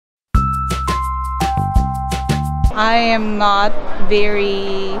I am not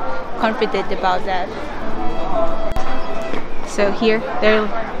very confident about that. So here,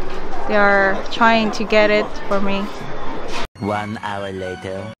 they are trying to get it for me. 1 hour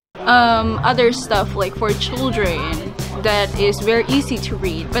later. Other stuff like for children that is very easy to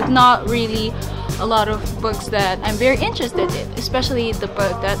read, but not really a lot of books that I'm very interested in, especially the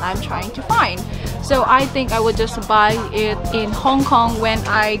book that I'm trying to find. So I think I would just buy it in Hong Kong when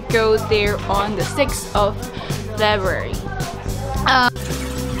I go there on the 6th of February.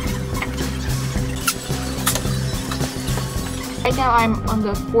 Right now I'm on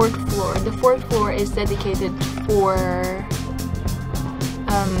the 4th floor. The 4th floor is dedicated for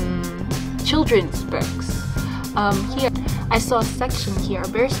children's books. Here I saw a section here, a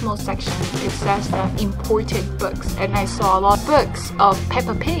very small section. It says imported books, and I saw a lot of books of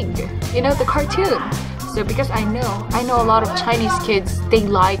Peppa Pig, you know, the cartoon. So because I know a lot of Chinese kids, they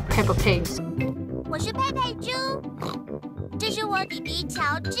like Peppa Pigs.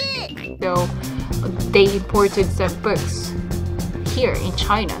 So they imported some books here in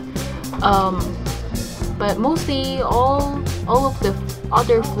China. But mostly all of the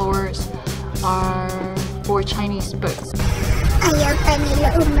other floors are for Chinese books. Ayaw pa nila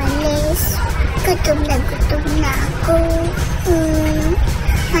umalis. Gutom na ako.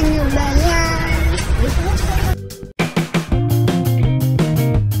 Ano ba yan?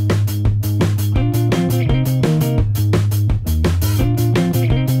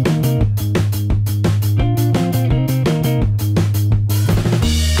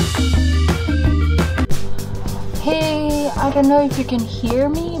 I don't know if you can hear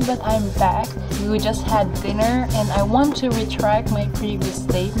me, but I'm back. We just had dinner and I want to retract my previous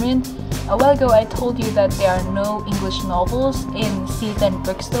statement. A while ago I told you that there are no English novels in Xidan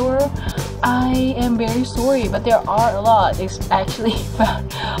Bookstore. I am very sorry, but there are a lot. It's actually found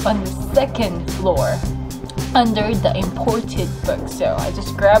on the 2nd floor under the imported books. So I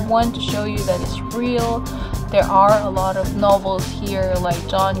just grabbed one to show you that it's real. There are a lot of novels here like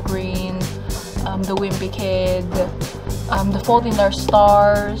John Green, The Wimpy Kid, The Fault in Our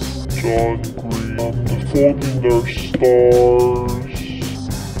Stars, John Green, The Fault in Our Stars,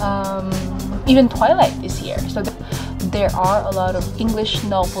 even Twilight is here. So there are a lot of English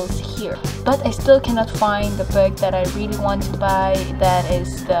novels here, but I still cannot find the book that I really want to buy. That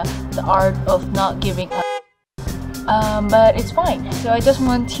is the Art of Not Giving Up. But it's fine. So I just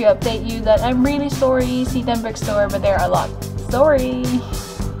want to update you that I'm really sorry, Xidan Bookstore, but there are a lot. Sorry.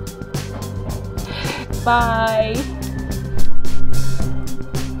 Bye.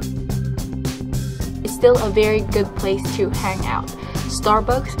 It's still a very good place to hang out.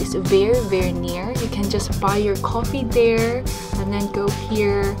 Starbucks is very near. You can just buy your coffee there and then go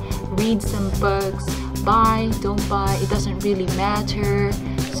here, read some books, buy, don't buy, it doesn't really matter.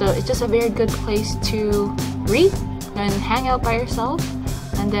 So it's just a very good place to read and hang out by yourself.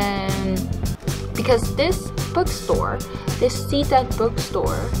 And then because this bookstore, this Xidan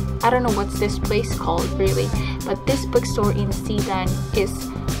Bookstore, I don't know what's this place called really, but this bookstore in Xidan is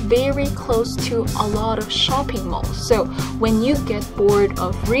very close to a lot of shopping malls. So when you get bored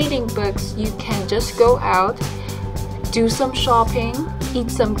of reading books, you can just go out, do some shopping, eat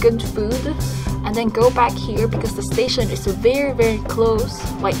some good food, and then go back here because the station is very close,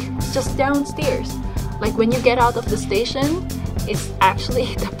 like just downstairs. Like when you get out of the station, it's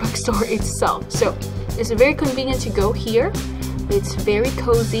actually the bookstore itself. So it's very convenient to go here. It's very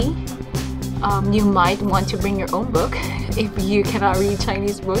cozy. You might want to bring your own book if you cannot read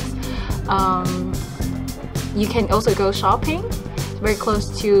Chinese books. You can also go shopping. It's very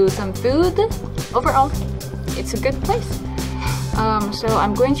close to some food. Overall, it's a good place. So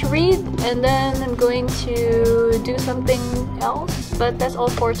I'm going to read and then I'm going to do something else. But that's all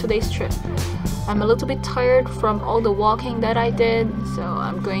for today's trip. I'm a little bit tired from all the walking that I did, so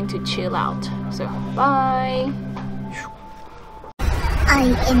I'm going to chill out. So bye. I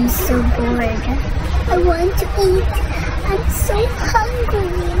am so bored. I want to eat. I'm so hungry.